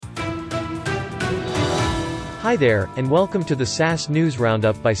Hi there, and welcome to the SaaS News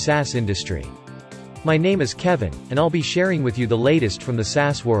Roundup by SaaS Industry. My name is Kevin, and I'll be sharing with you the latest from the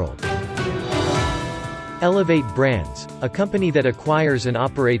SaaS world. Elevate Brands, a company that acquires and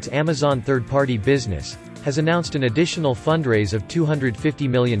operates Amazon third-party business, has announced an additional fundraise of $250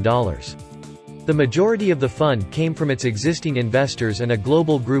 million. The majority of the fund came from its existing investors and a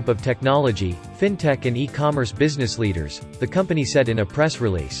global group of technology, fintech and e-commerce business leaders, the company said in a press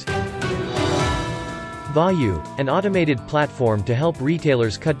release. Vaayu, an automated platform to help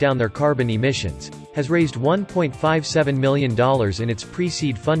retailers cut down their carbon emissions, has raised $1.57 million in its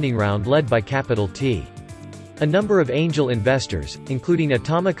pre-seed funding round led by Capital T. A number of angel investors, including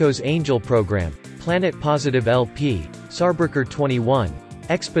Atomico's Angel Program, Planet Positive LP, Sarbricker 21,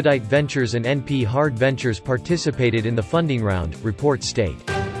 Expedite Ventures and NP Hard Ventures participated in the funding round, reports state.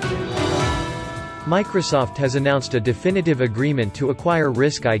 Microsoft has announced a definitive agreement to acquire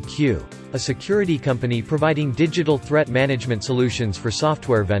RiskIQ, a security company providing digital threat management solutions for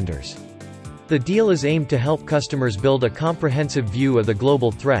software vendors. The deal is aimed to help customers build a comprehensive view of the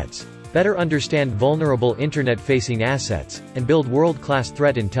global threats, better understand vulnerable internet-facing assets, and build world-class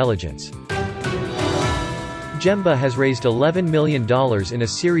threat intelligence. Gembah has raised $11 million in a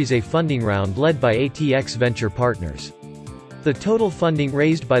Series A funding round led by ATX Venture Partners. The total funding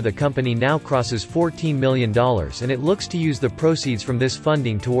raised by the company now crosses $14 million, and it looks to use the proceeds from this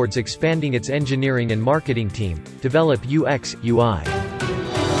funding towards expanding its engineering and marketing team, develop UX, UI.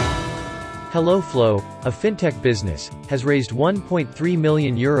 HelloFlow, a fintech business, has raised €1.3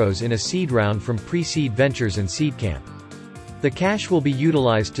 million in a seed round from Pre-Seed Ventures and Seedcamp. The cash will be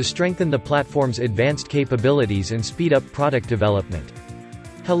utilized to strengthen the platform's advanced capabilities and speed up product development.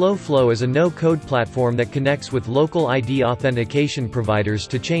 HelloFlow is a no-code platform that connects with local ID authentication providers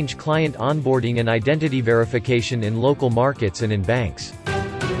to change client onboarding and identity verification in local markets and in banks.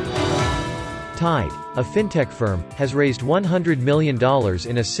 Tide, a fintech firm, has raised $100 million in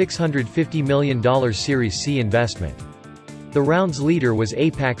a $650 million Series C investment. The round's leader was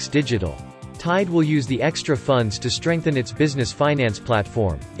Apex Digital. Tide will use the extra funds to strengthen its business finance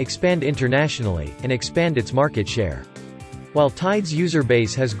platform, expand internationally, and expand its market share. While Tide's user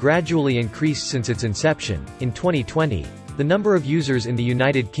base has gradually increased since its inception, in 2020, the number of users in the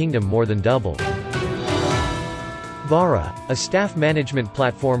United Kingdom more than doubled. Vara, a staff management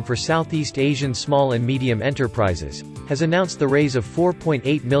platform for Southeast Asian small and medium enterprises, has announced the raise of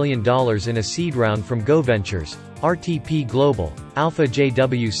 $4.8 million in a seed round from Go Ventures, RTP Global, Alpha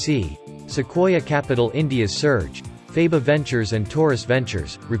JWC, Sequoia Capital India's Surge, Faba Ventures and Taurus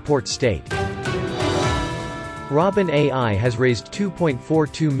Ventures, reports state. Robin AI has raised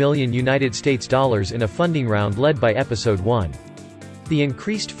 $2.42 million in a funding round led by Episode 1. The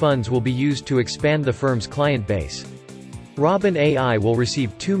increased funds will be used to expand the firm's client base. Robin AI will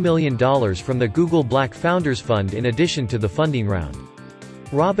receive $2 million from the Google Black Founders Fund in addition to the funding round.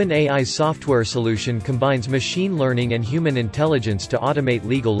 Robin AI's software solution combines machine learning and human intelligence to automate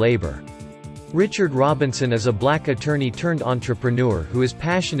legal labor. Richard Robinson is a black attorney turned entrepreneur who is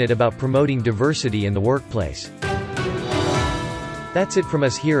passionate about promoting diversity in the workplace. That's it from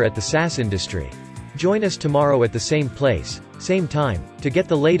us here at the SaaS Industry. Join us tomorrow at the same place, same time, to get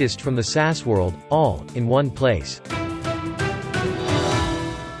the latest from the SaaS world, all in one place.